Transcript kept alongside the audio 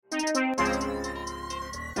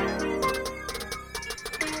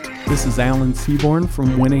This is Alan Seaborn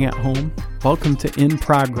from Winning at Home. Welcome to In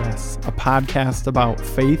Progress, a podcast about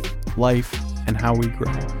faith, life, and how we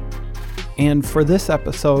grow. And for this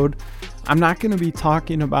episode, I'm not going to be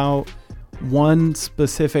talking about one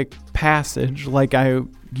specific passage like I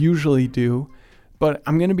usually do, but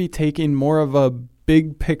I'm going to be taking more of a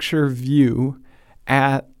big picture view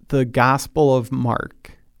at the Gospel of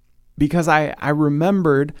Mark. Because I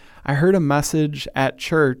remembered, I heard a message at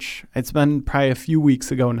church, it's been probably a few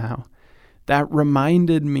weeks ago now, that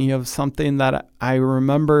reminded me of something that I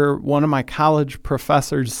remember one of my college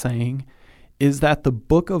professors saying, is that the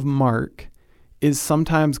book of Mark is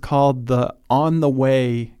sometimes called the on the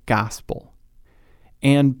way gospel.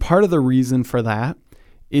 And part of the reason for that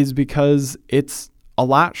is because it's a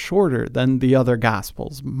lot shorter than the other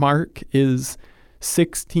gospels. Mark is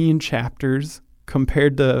 16 chapters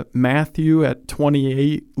compared to Matthew at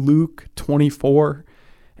 28, Luke 24,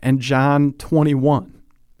 and John 21.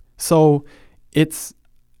 So it's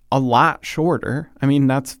a lot shorter. I mean,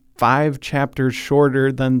 that's 5 chapters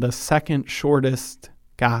shorter than the second shortest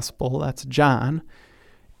gospel, that's John.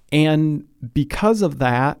 And because of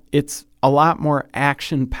that, it's a lot more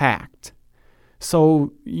action-packed.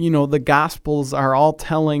 So, the Gospels are all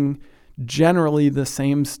telling generally the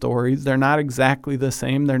same stories. They're not exactly the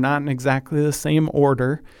same. They're not in exactly the same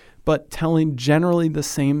order, but telling generally the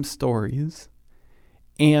same stories.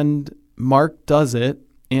 And Mark does it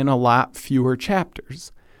in a lot fewer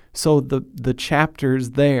chapters. So the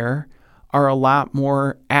chapters there are a lot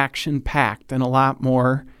more action-packed and a lot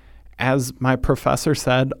more, as my professor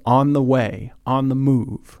said, on the way, on the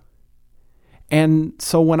move. And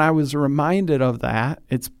so when I was reminded of that,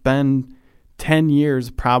 it's been 10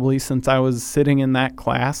 years probably since I was sitting in that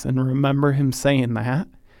class and remember him saying that.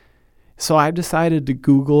 So I decided to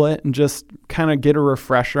Google it and just kind of get a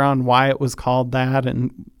refresher on why it was called that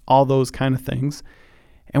and all those kind of things.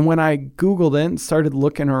 And when I Googled it and started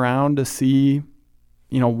looking around to see,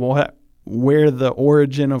 where the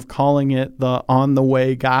origin of calling it the on the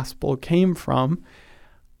way gospel came from,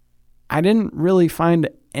 I didn't really find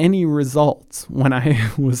any results when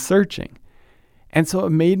I was searching. And so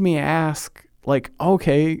it made me ask,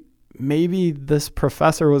 okay, maybe this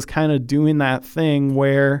professor was kind of doing that thing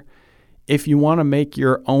where if you want to make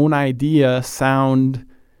your own idea sound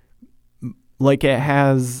like it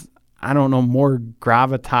has, more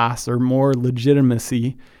gravitas or more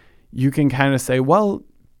legitimacy, you can kind of say, well,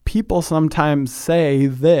 people sometimes say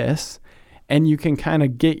this, and you can kind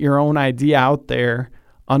of get your own idea out there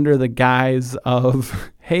under the guise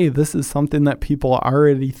of, hey, this is something that people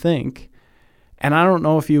already think. And I don't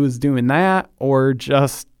know if he was doing that or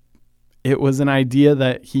just it was an idea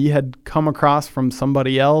that he had come across from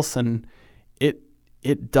somebody else, and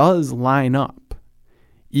it does line up.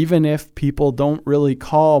 Even if people don't really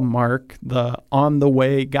call Mark the on the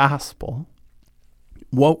way gospel,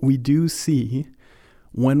 what we do see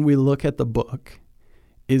when we look at the book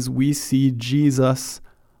is we see Jesus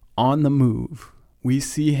on the move. We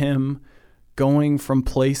see him going from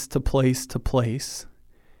place to place to place.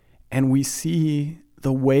 And we see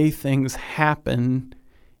the way things happen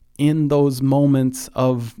in those moments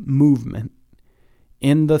of movement,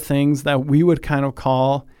 in the things that we would kind of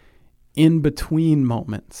call in-between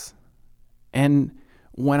moments. And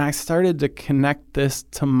when I started to connect this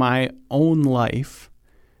to my own life,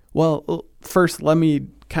 well, first let me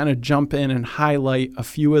kind of jump in and highlight a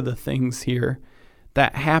few of the things here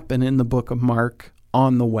that happen in the book of Mark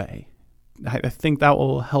on the way. I think that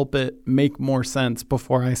will help it make more sense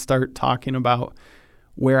before I start talking about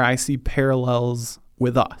where I see parallels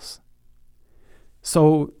with us.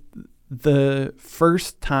 So the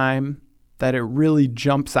first time that it really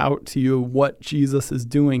jumps out to you what Jesus is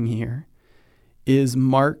doing here is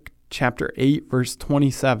Mark chapter 8, verse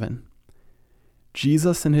 27.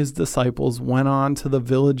 Jesus and his disciples went on to the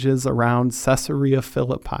villages around Caesarea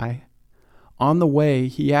Philippi. On the way,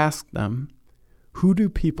 he asked them, "Who do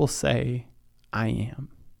people say I am?"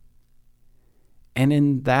 And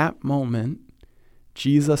in that moment,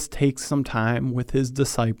 Jesus takes some time with his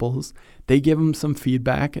disciples. They give him some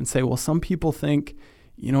feedback and say, well, some people think,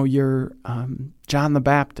 you're John the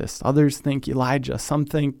Baptist. Others think Elijah. Some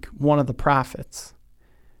think one of the prophets.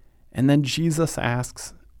 And then Jesus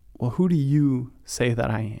asks, well, who do you say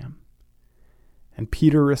that I am? And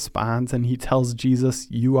Peter responds and he tells Jesus,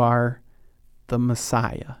 you are the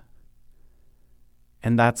Messiah.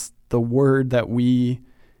 And that's the word that we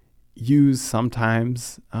use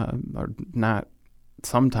sometimes, or not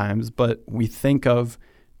sometimes, but we think of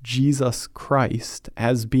Jesus Christ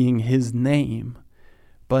as being his name.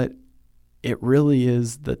 But it really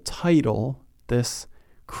is the title, this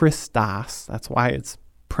Christos, that's why it's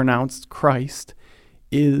pronounced Christ,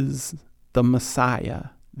 is the Messiah,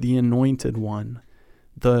 the anointed one,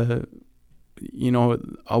 a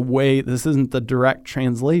way, this isn't the direct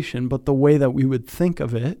translation, but the way that we would think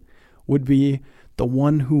of it would be the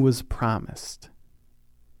one who was promised.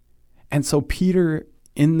 And so Peter,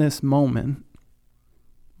 in this moment,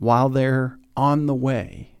 while they're on the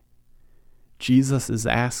way, Jesus is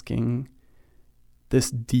asking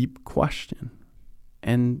this deep question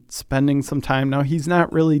and spending some time. Now, he's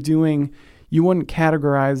not really doing, you wouldn't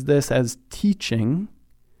categorize this as teaching,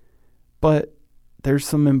 but there's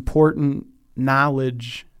some important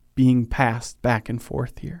knowledge being passed back and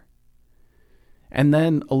forth here. And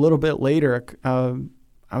then a little bit later, I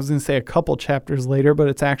was going to say a couple chapters later, but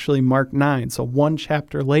it's actually Mark 9. So one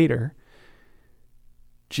chapter later,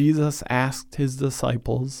 Jesus asked his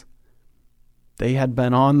disciples, they had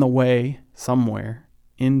been on the way somewhere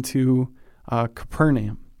into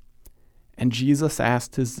Capernaum. And Jesus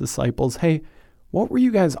asked his disciples, hey, what were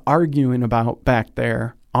you guys arguing about back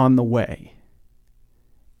there on the way?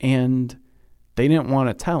 And they didn't want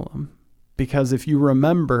to tell him, because if you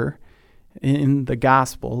remember in the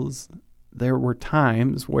Gospels, there were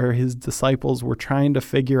times where his disciples were trying to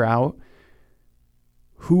figure out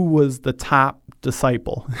who was the top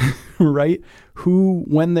disciple, right? Who,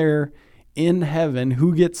 when they're in heaven,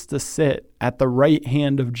 who gets to sit at the right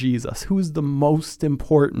hand of Jesus? Who's the most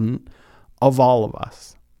important of all of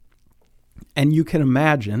us? And you can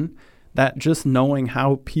imagine that just knowing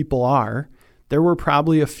how people are, there were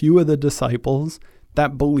probably a few of the disciples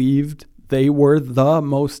that believed they were the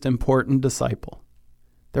most important disciple.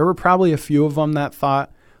 There were probably a few of them that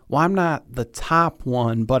thought, well, I'm not the top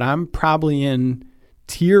one, but I'm probably in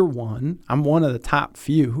tier one. I'm one of the top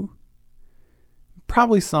few.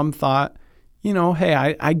 Probably some thought,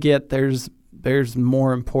 hey, I get there's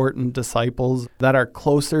more important disciples that are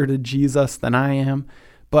closer to Jesus than I am,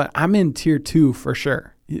 but I'm in tier 2 for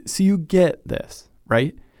sure. So you get this,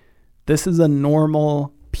 right? This is a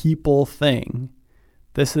normal people thing.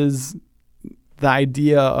 This is the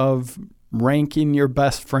idea of ranking your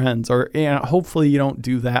best friends, or hopefully you don't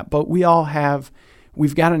do that, but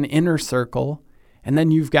we've got an inner circle, and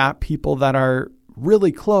then you've got people that are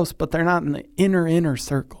really close, but they're not in the inner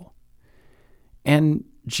circle. And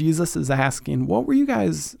Jesus is asking, what were you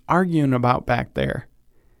guys arguing about back there?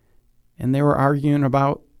 And they were arguing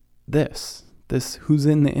about this who's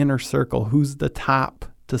in the inner circle, who's the top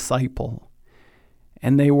disciple.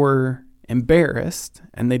 And they were embarrassed,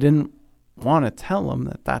 and they didn't want to tell him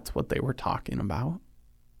that that's what they were talking about.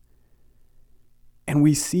 And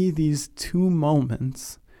we see these two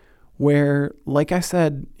moments where, like I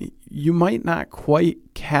said, you might not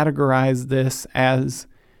quite categorize this as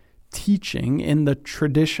teaching in the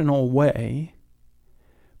traditional way,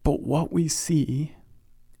 but what we see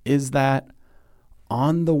is that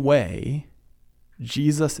on the way,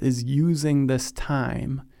 Jesus is using this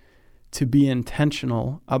time to be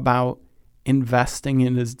intentional about investing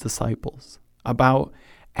in his disciples, about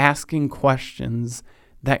asking questions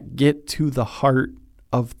that get to the heart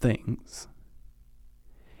of things.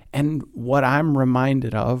 And what I'm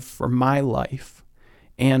reminded of for my life,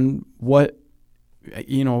 and what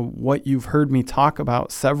you've heard me talk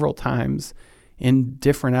about several times in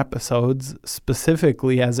different episodes,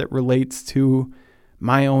 specifically as it relates to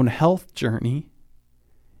my own health journey,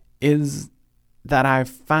 is that I've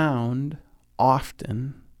found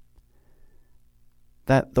often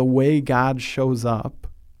that the way God shows up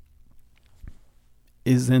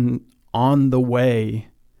is in on the way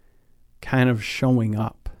kind of showing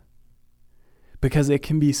up. Because it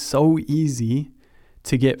can be so easy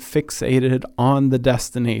to get fixated on the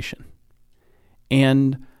destination.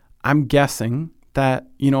 And I'm guessing that,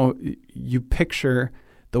 you picture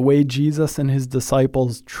the way Jesus and his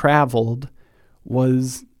disciples traveled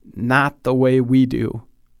was not the way we do.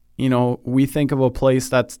 We think of a place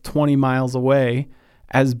that's 20 miles away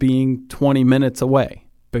as being 20 minutes away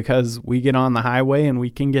because we get on the highway and we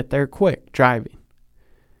can get there quick driving.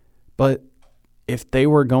 But if they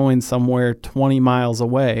were going somewhere 20 miles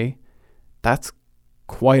away, that's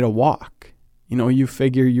quite a walk. You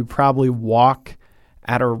figure you probably walk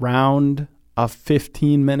at around a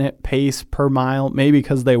 15-minute pace per mile, maybe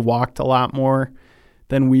because they walked a lot more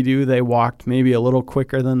than we do. They walked maybe a little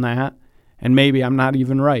quicker than that. And maybe I'm not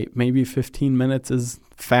even right. Maybe 15 minutes is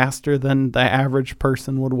faster than the average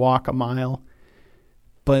person would walk a mile.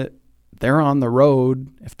 But they're on the road,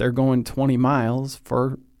 if they're going 20 miles,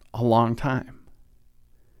 for a long time.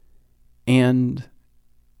 And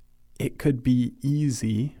it could be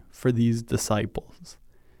easy for these disciples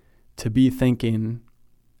to be thinking,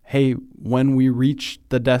 hey, when we reach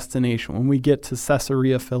the destination, when we get to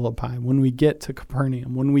Caesarea Philippi, when we get to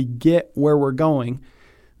Capernaum, when we get where we're going,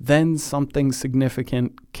 then something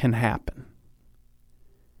significant can happen.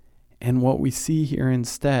 And what we see here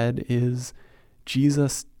instead is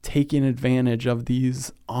Jesus taking advantage of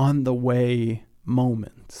these on-the-way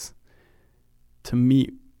moments to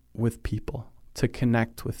meet with people, to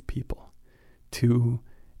connect with people,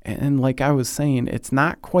 and like I was saying, it's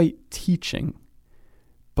not quite teaching,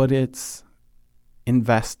 but it's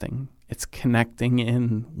investing, it's connecting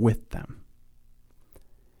in with them.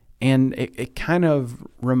 And it kind of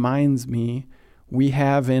reminds me, we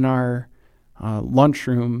have in our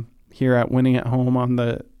lunchroom here at Winning at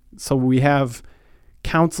Home so we have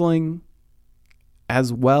counseling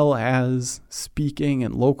as well as speaking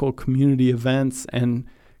and local community events and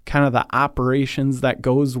kind of the operations that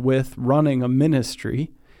goes with running a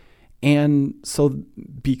ministry. And so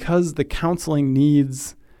because the counseling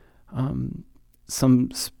needs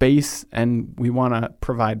some space and we want to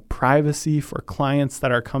provide privacy for clients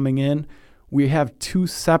that are coming in, we have 2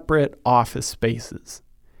 separate office spaces.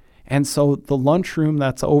 And so the lunchroom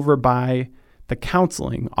that's over by the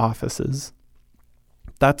counseling offices,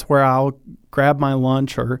 that's where I'll grab my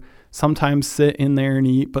lunch or sometimes sit in there and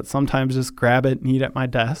eat, but sometimes just grab it and eat at my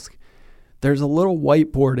desk. There's a little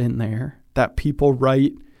whiteboard in there that people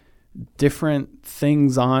write different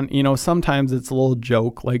things on. Sometimes it's a little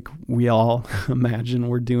joke like we all imagine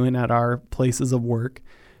we're doing at our places of work,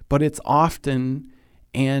 but it's often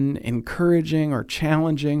an encouraging or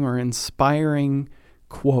challenging or inspiring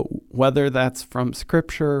quote, whether that's from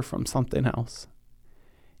scripture or from something else.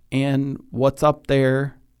 And what's up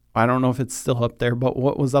there, I don't know if it's still up there, but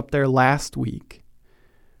what was up there last week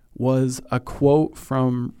was a quote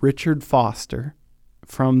from Richard Foster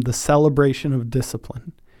from The Celebration of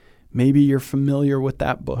Discipline. Maybe you're familiar with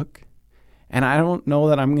that book. And I don't know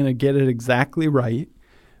that I'm going to get it exactly right,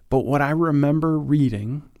 but what I remember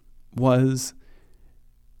reading was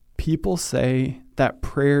people say that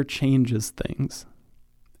prayer changes things,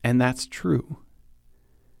 and that's true.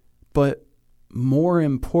 But more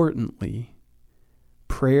importantly,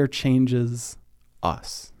 prayer changes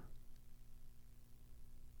us.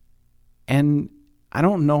 And I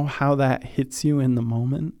don't know how that hits you in the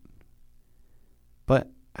moment, but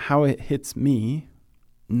how it hits me,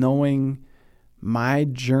 knowing my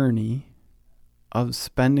journey of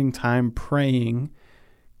spending time praying,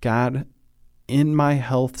 God, in my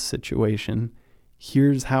health situation,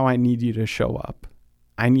 here's how I need you to show up.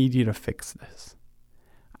 I need you to fix this.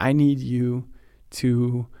 I need you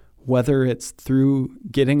to, whether it's through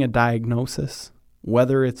getting a diagnosis,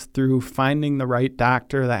 whether it's through finding the right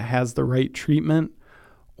doctor that has the right treatment,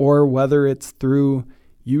 or whether it's through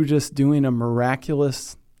you just doing a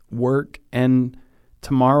miraculous work and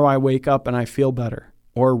tomorrow I wake up and I feel better.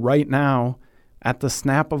 Or right now, at the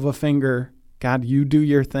snap of a finger, God, you do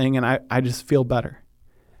your thing and I just feel better.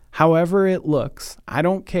 However it looks, I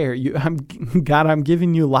don't care. God, I'm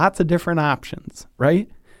giving you lots of different options, right?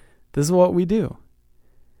 This is what we do.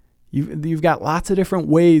 You've got lots of different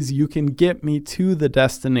ways you can get me to the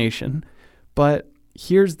destination, but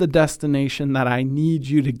here's the destination that I need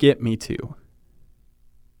you to get me to.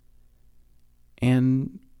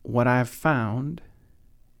 And what I've found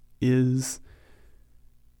is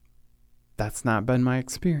that's not been my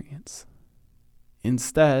experience.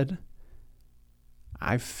 Instead,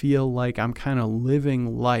 I feel like I'm kind of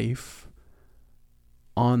living life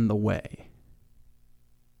on the way.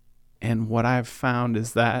 And what I've found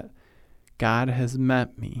is that God has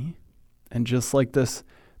met me, and just like this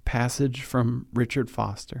passage from Richard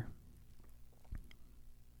Foster,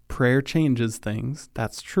 prayer changes things,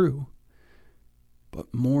 that's true.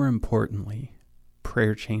 But more importantly,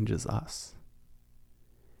 prayer changes us.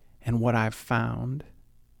 And what I've found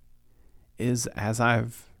is as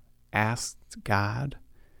I've asked God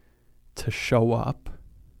to show up,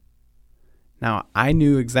 now I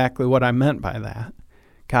knew exactly what I meant by that.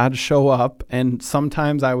 God, show up, and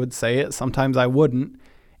sometimes I would say it, sometimes I wouldn't,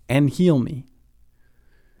 and heal me.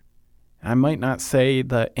 I might not say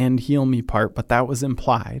the "and heal me" part, but that was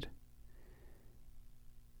implied.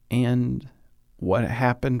 And what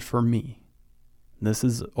happened for me, this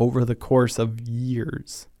is over the course of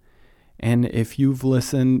years. And if you've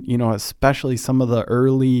listened, especially some of the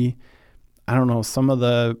early, some of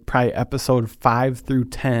the probably episode 5 through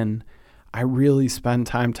 10, I really spend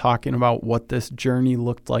time talking about what this journey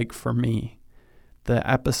looked like for me. The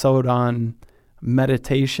episode on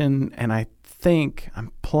meditation, and I think,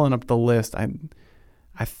 I'm pulling up the list, I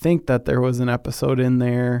think that there was an episode in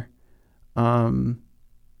there,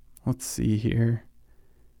 let's see here,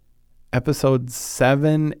 episode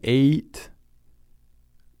 7, 8,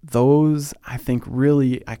 those, I think,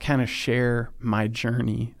 really, I kind of share my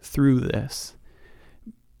journey through this.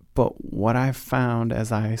 But what I've found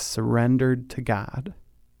as I surrendered to God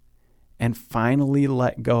and finally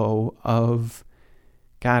let go of,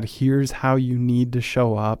 God, here's how you need to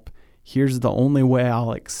show up. Here's the only way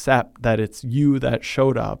I'll accept that it's you that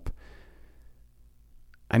showed up.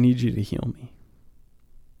 I need you to heal me.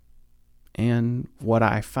 And what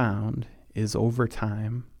I found is over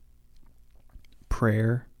time,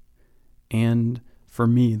 prayer and, for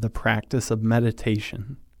me, the practice of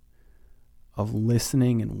meditation, of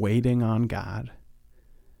listening and waiting on God,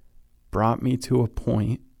 brought me to a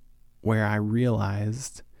point where I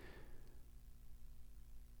realized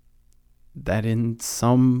that in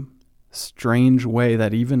some strange way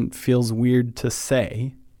that even feels weird to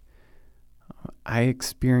say, I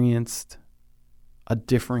experienced a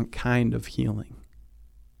different kind of healing.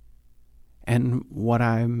 And what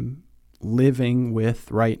I'm living with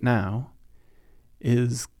right now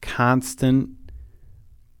is constant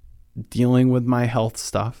dealing with my health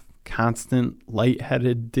stuff, constant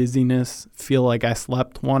lightheaded dizziness, feel like I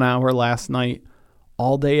slept 1 hour last night,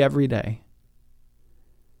 all day, every day.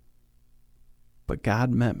 But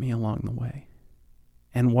God met me along the way.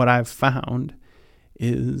 And what I've found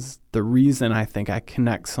is the reason I think I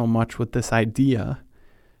connect so much with this idea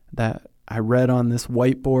that I read on this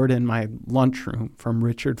whiteboard in my lunchroom from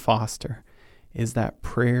Richard Foster is that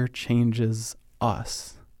prayer changes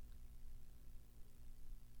us.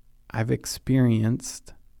 I've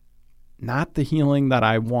experienced not the healing that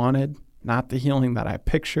I wanted, not the healing that I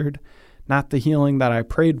pictured, not the healing that I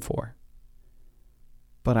prayed for,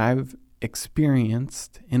 but I've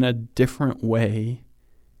experienced in a different way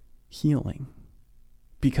healing.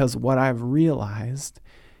 Because what I've realized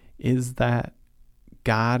is that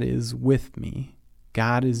God is with me.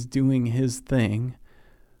 God is doing his thing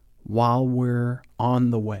while we're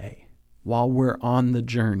on the way, while we're on the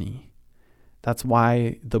journey. That's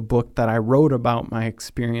why the book that I wrote about my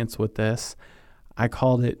experience with this, I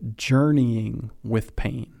called it Journeying with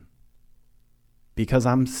Pain. Because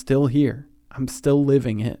I'm still here. I'm still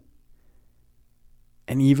living it.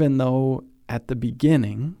 And even though at the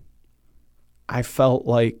beginning, I felt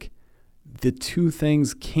like the two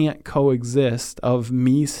things can't coexist of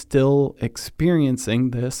me still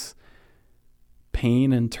experiencing this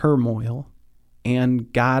pain and turmoil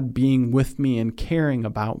and God being with me and caring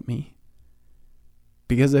about me.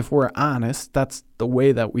 Because if we're honest, that's the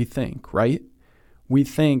way that we think, right? We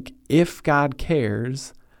think if God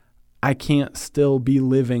cares, I can't still be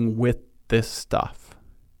living with this stuff.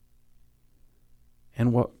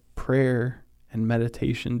 And what prayer and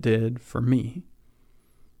meditation did for me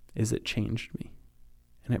is it changed me.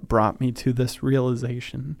 And it brought me to this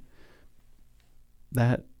realization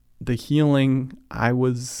that the healing I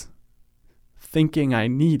was thinking I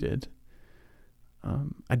needed,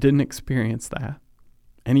 I didn't experience that.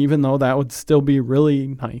 And even though that would still be really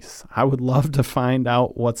nice, I would love to find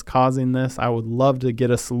out what's causing this. I would love to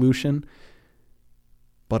get a solution.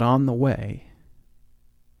 But on the way,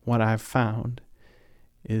 what I've found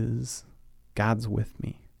is God's with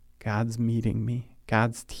me. God's meeting me.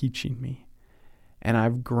 God's teaching me. And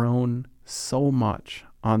I've grown so much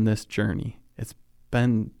on this journey. It's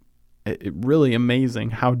been really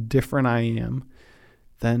amazing how different I am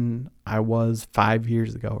than I was 5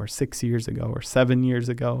 years ago or 6 years ago or 7 years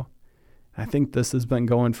ago. I think this has been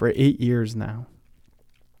going for 8 years now.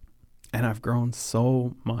 And I've grown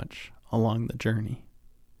so much along the journey.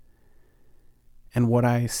 And what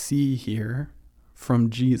I see here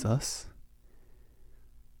from Jesus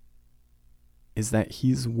is that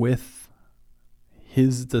he's with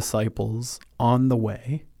his disciples on the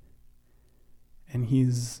way, and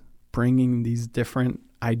he's bringing these different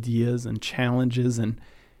ideas and challenges and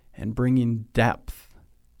bringing depth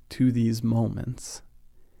to these moments.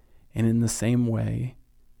 And in the same way,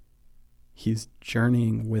 he's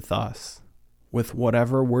journeying with us, with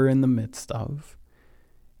whatever we're in the midst of,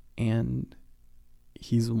 and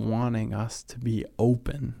he's wanting us to be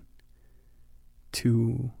open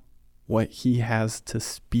to what he has to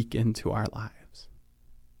speak into our lives.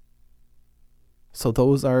 So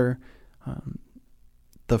those are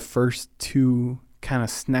the first two kind of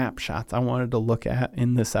snapshots I wanted to look at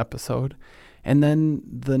in this episode. And then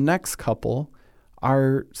the next couple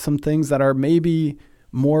are some things that are maybe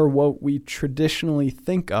more what we traditionally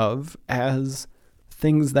think of as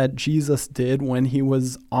things that Jesus did when he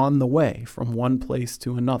was on the way from one place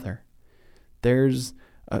to another. There's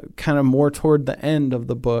kind of more toward the end of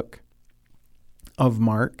the book of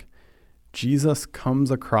Mark, Jesus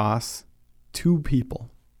comes across two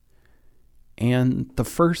people. And the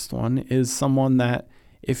first one is someone that,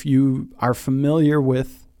 if you are familiar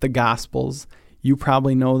with the Gospels, you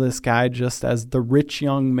probably know this guy just as the rich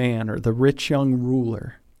young man or the rich young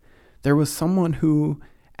ruler. There was someone who,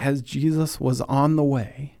 as Jesus was on the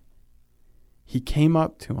way, he came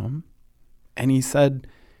up to him and he said,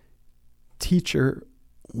 "Teacher,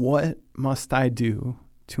 what must I do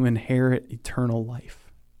to inherit eternal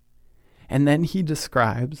life?" And then he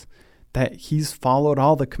describes that he's followed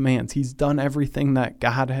all the commands. He's done everything that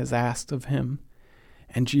God has asked of him.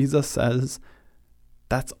 And Jesus says,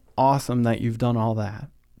 "That's awesome that you've done all that.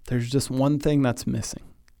 There's just one thing that's missing."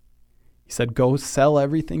 He said, "Go sell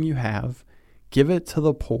everything you have, give it to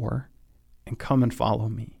the poor, and come and follow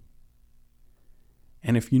me."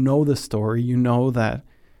 And if you know the story, you know that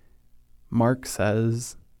Mark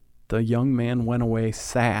says the young man went away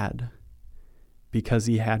sad because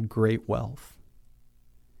he had great wealth.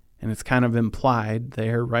 And it's kind of implied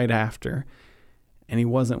there right after, and he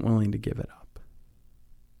wasn't willing to give it up.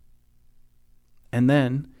 And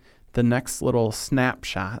then the next little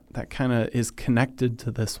snapshot that kind of is connected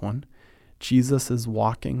to this one, Jesus is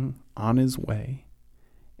walking on his way,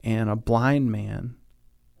 and a blind man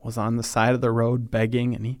was on the side of the road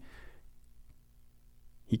begging, and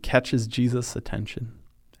he catches Jesus' attention,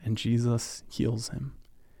 and Jesus heals him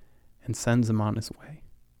and sends him on his way.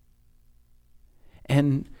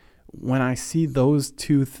 And when I see those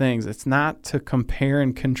two things, it's not to compare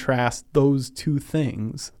and contrast those two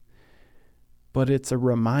things, but it's a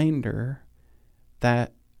reminder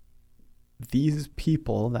that these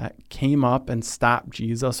people that came up and stopped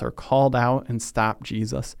Jesus or called out and stopped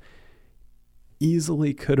Jesus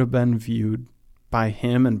easily could have been viewed by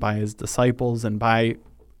him and by his disciples and by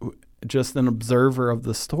just an observer of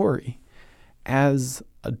the story as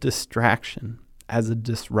a distraction, as a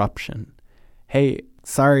disruption. Hey,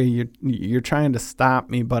 sorry, you're trying to stop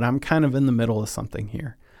me, but I'm kind of in the middle of something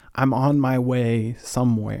here. I'm on my way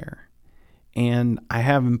somewhere, and I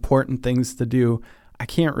have important things to do. I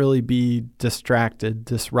can't really be distracted,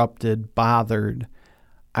 disrupted, bothered.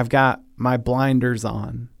 I've got my blinders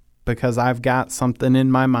on because I've got something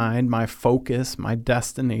in my mind, my focus, my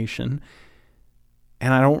destination,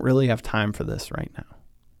 and I don't really have time for this right now.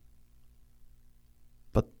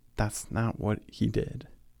 But that's not what he did.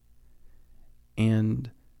 And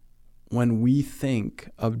when we think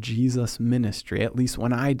of Jesus' ministry, at least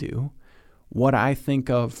when I do, what I think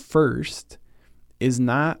of first is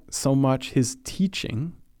not so much his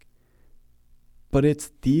teaching, but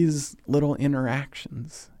it's these little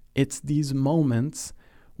interactions. It's these moments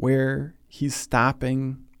where he's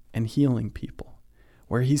stopping and healing people,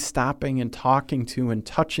 where he's stopping and talking to and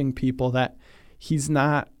touching people that he's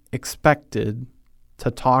not expected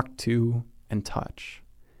to talk to and touch,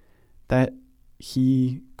 that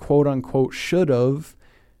he, quote unquote, should have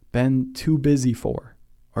been too busy for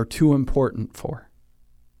or too important for.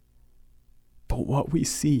 But what we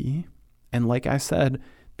see, and like I said,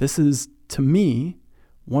 this is, to me,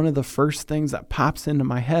 one of the first things that pops into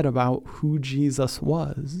my head about who Jesus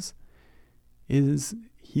was, is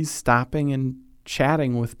he's stopping and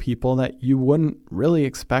chatting with people that you wouldn't really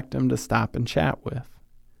expect him to stop and chat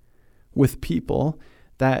with people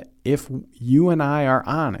that, if you and I are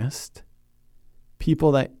honest,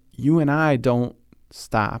 people that you and I don't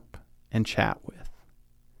stop and chat with,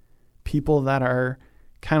 people that are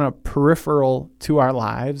kind of peripheral to our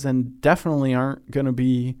lives and definitely aren't going to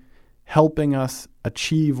be helping us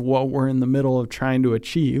achieve what we're in the middle of trying to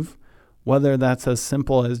achieve, whether that's as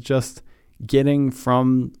simple as just getting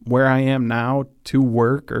from where I am now to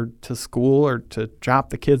work or to school or to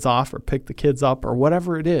drop the kids off or pick the kids up or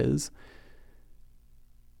whatever it is.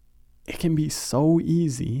 It can be so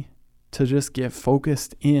easy to just get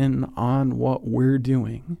focused in on what we're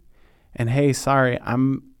doing. And hey, sorry,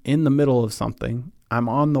 I'm in the middle of something. I'm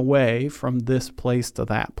on the way from this place to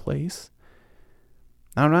that place.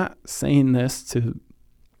 Now, I'm not saying this to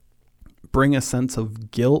bring a sense of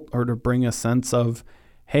guilt or to bring a sense of,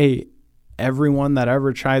 hey, everyone that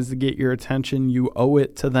ever tries to get your attention, you owe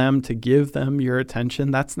it to them to give them your attention.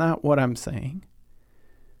 That's not what I'm saying.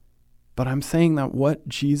 But I'm saying that what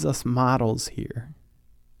Jesus models here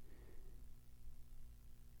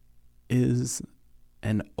is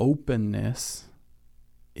an openness,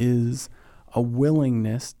 is a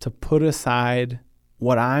willingness to put aside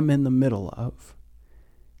what I'm in the middle of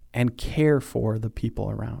and care for the people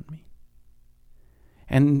around me.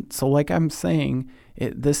 And so, like I'm saying,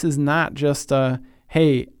 this is not just a,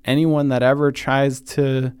 hey, anyone that ever tries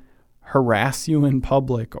to harass you in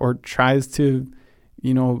public or tries to,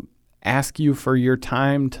 ask you for your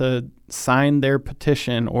time to sign their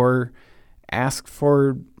petition or ask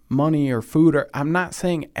for money or food, or I'm not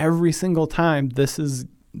saying every single time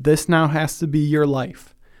this now has to be your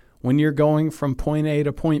life. When you're going from point A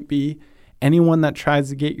to point B, anyone that tries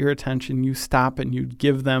to get your attention, you stop and you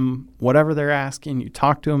give them whatever they're asking. You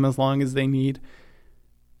talk to them as long as they need.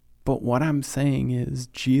 But what I'm saying is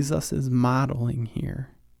Jesus is modeling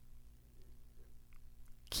here,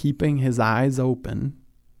 keeping his eyes open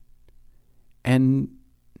and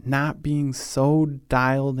not being so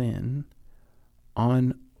dialed in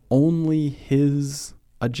on only his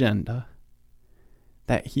agenda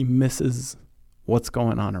that he misses what's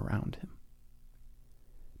going on around him.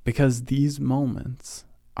 Because these moments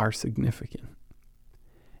are significant.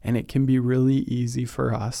 And it can be really easy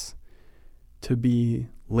for us to be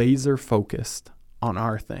laser focused on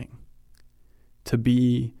our thing. To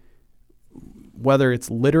be, whether it's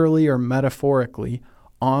literally or metaphorically,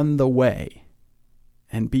 on the way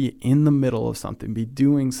and be in the middle of something, be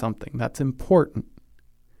doing something that's important.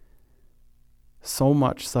 So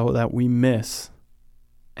much so that we miss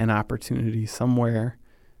an opportunity somewhere,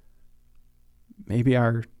 maybe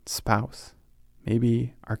our spouse,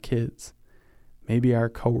 maybe our kids, maybe our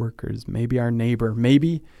coworkers, maybe our neighbor,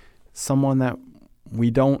 maybe someone that we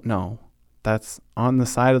don't know that's on the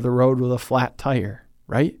side of the road with a flat tire,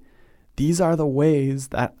 right? These are the ways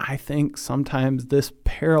that I think sometimes this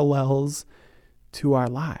parallels to our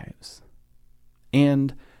lives.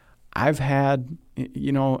 And I've had,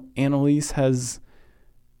 Annalise has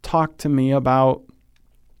talked to me about,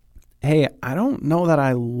 hey, I don't know that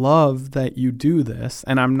I love that you do this.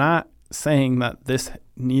 And I'm not saying that this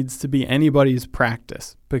needs to be anybody's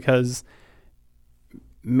practice, because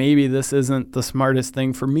maybe this isn't the smartest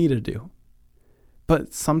thing for me to do.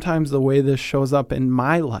 But sometimes the way this shows up in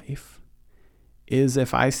my life is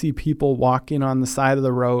if I see people walking on the side of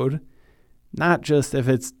the road, not just if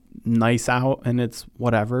it's nice out and it's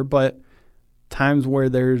whatever, but times where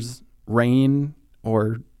there's rain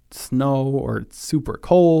or snow or it's super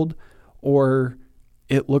cold, or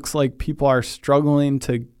it looks like people are struggling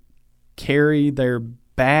to carry their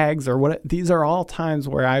bags or what. These are all times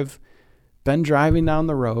where I've been driving down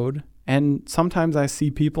the road, and sometimes I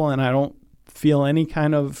see people and I don't feel any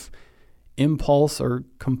kind of impulse or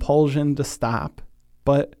compulsion to stop,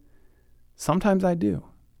 but sometimes I do.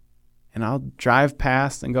 And I'll drive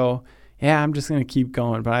past and go, yeah, I'm just going to keep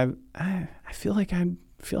going. But I feel like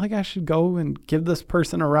I should go and give this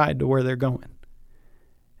person a ride to where they're going.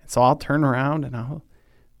 And so I'll turn around and I'll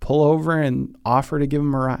pull over and offer to give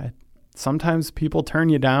them a ride. Sometimes people turn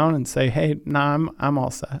you down and say, hey, nah, I'm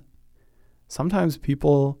all set. Sometimes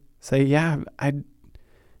people say, yeah, I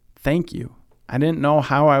thank you. I didn't know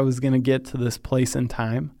how I was going to get to this place in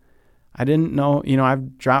time. I didn't know,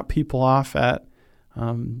 I've dropped people off at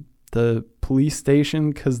the police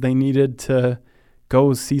station because they needed to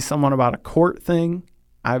go see someone about a court thing.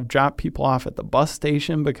 I've dropped people off at the bus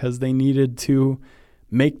station because they needed to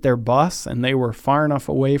make their bus and they were far enough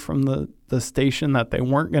away from the station that they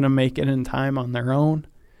weren't going to make it in time on their own.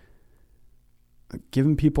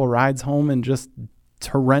 Giving people rides home in just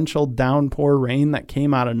torrential downpour rain that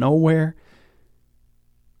came out of nowhere.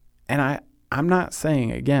 And I'm not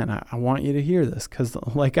saying, again, I want you to hear this because,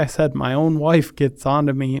 like I said, my own wife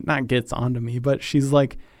but she's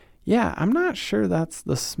like, yeah, I'm not sure that's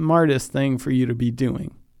the smartest thing for you to be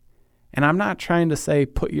doing. And I'm not trying to say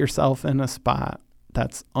put yourself in a spot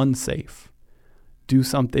that's unsafe. Do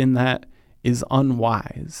something that is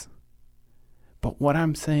unwise. But what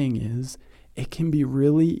I'm saying is it can be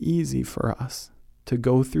really easy for us to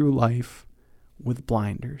go through life with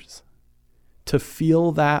blinders, to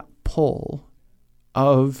feel that pull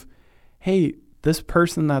of, hey, this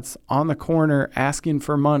person that's on the corner asking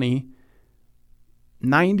for money,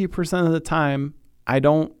 90% of the time, I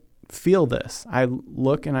don't feel this. I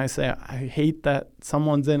look and I say, I hate that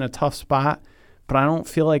someone's in a tough spot, but I don't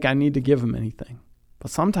feel like I need to give them anything.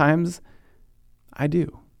 But sometimes I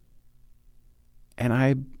do. And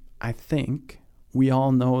I think we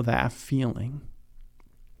all know that feeling.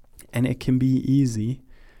 And it can be easy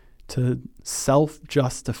to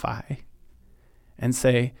self-justify and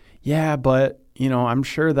say, yeah, but, I'm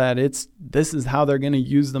sure that this is how they're going to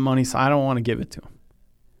use the money, so I don't want to give it to them.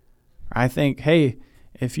 I think, hey,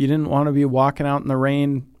 if you didn't want to be walking out in the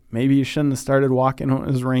rain, maybe you shouldn't have started walking when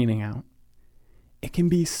it was raining out. It can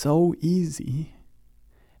be so easy.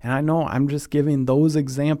 And I know I'm just giving those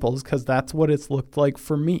examples because that's what it's looked like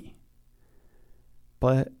for me.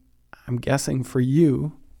 But I'm guessing for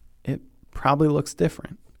you, it probably looks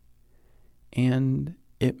different. And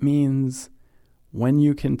it means when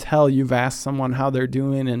you can tell you've asked someone how they're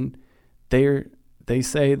doing and they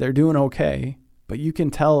say they're doing okay, but you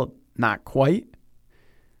can tell not quite.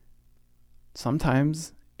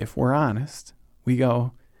 Sometimes, if we're honest, we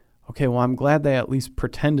go, okay, well, I'm glad they at least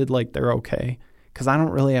pretended like they're okay, because I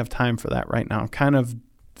don't really have time for that right now. I'm kind of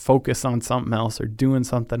focused on something else or doing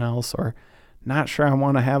something else, or not sure I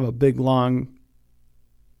want to have a big, long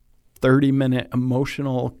 30-minute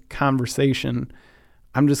emotional conversation.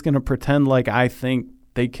 I'm just going to pretend like I think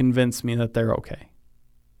they convinced me that they're okay.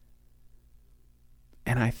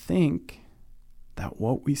 And I think that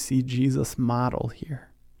what we see Jesus model here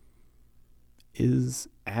is,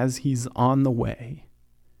 as he's on the way,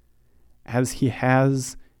 as he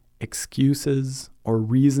has excuses or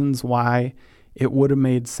reasons why it would have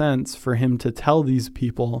made sense for him to tell these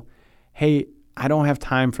people, hey, I don't have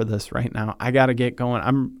time for this right now. I got to get going.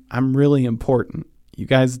 I'm really important. You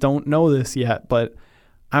guys don't know this yet, but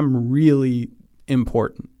I'm really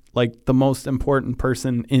important, like the most important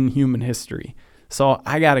person in human history. So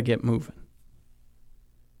I got to get moving.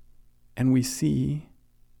 And we see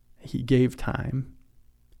he gave time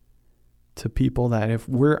to people that, if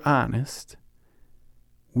we're honest,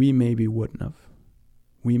 we maybe wouldn't have.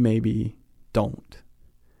 We maybe don't.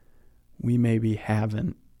 We maybe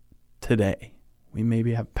haven't today. We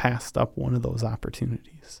maybe have passed up one of those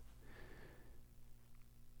opportunities.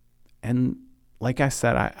 And like I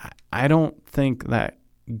said, I don't think that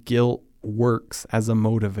guilt works as a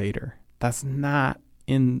motivator. That's not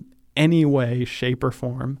in any way, shape, or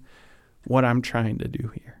form what I'm trying to do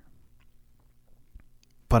here.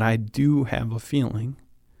 But I do have a feeling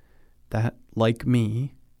that, like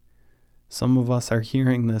me, some of us are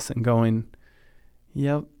hearing this and going,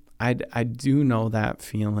 yep, I do know that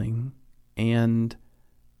feeling, and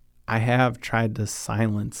I have tried to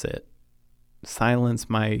silence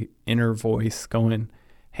my inner voice going,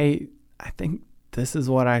 hey, I think this is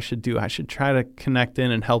what I should do. I should try to connect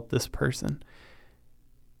in and help this person.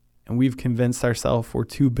 And we've convinced ourselves we're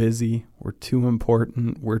too busy, we're too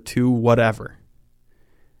important, we're too whatever,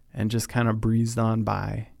 and just kind of breezed on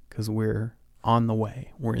by because we're on the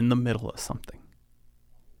way. We're in the middle of something.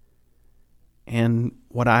 And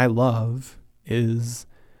what I love is,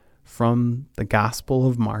 from the Gospel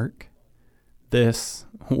of Mark, this,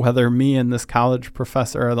 whether me and this college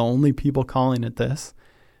professor are the only people calling it this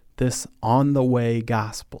on the way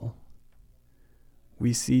gospel,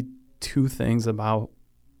 we see two things about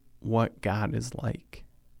what God is like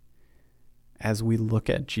as we look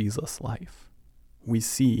at Jesus' life. We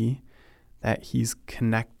see that he's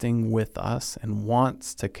connecting with us and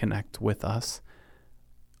wants to connect with us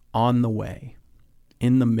on the way,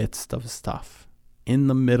 in the midst of stuff, in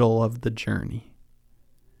the middle of the journey.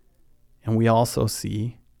 And we also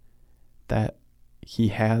see that he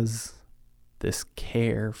has this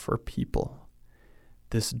care for people,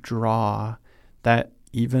 this draw that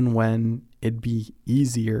even when it'd be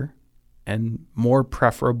easier and more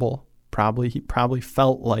preferable, he probably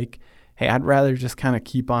felt like, hey, I'd rather just kind of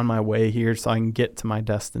keep on my way here so I can get to my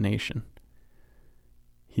destination.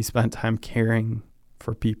 He spent time caring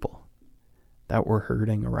for people that were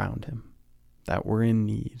hurting around him, that were in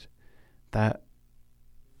need, that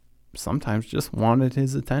sometimes just wanted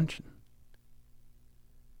his attention.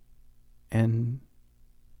 And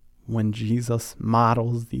when Jesus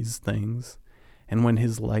models these things, and when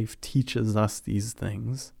his life teaches us these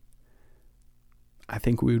things, I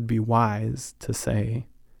think we would be wise to say,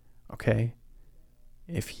 okay,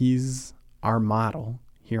 if he's our model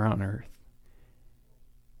here on earth,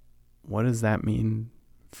 what does that mean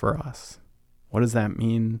for us? What does that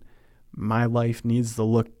mean? My life needs to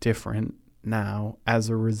look different now as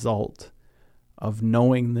a result of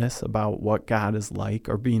knowing this about what God is like,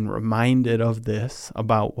 or being reminded of this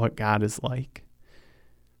about what God is like.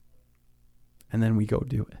 And then we go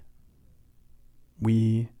do it.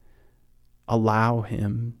 We allow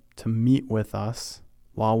him to meet with us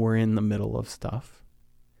while we're in the middle of stuff.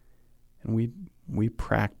 And we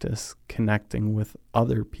practice connecting with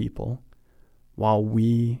other people while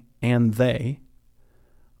we and they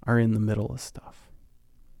are in the middle of stuff.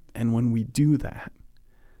 And when we do that,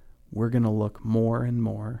 we're going to look more and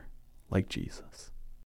more like Jesus.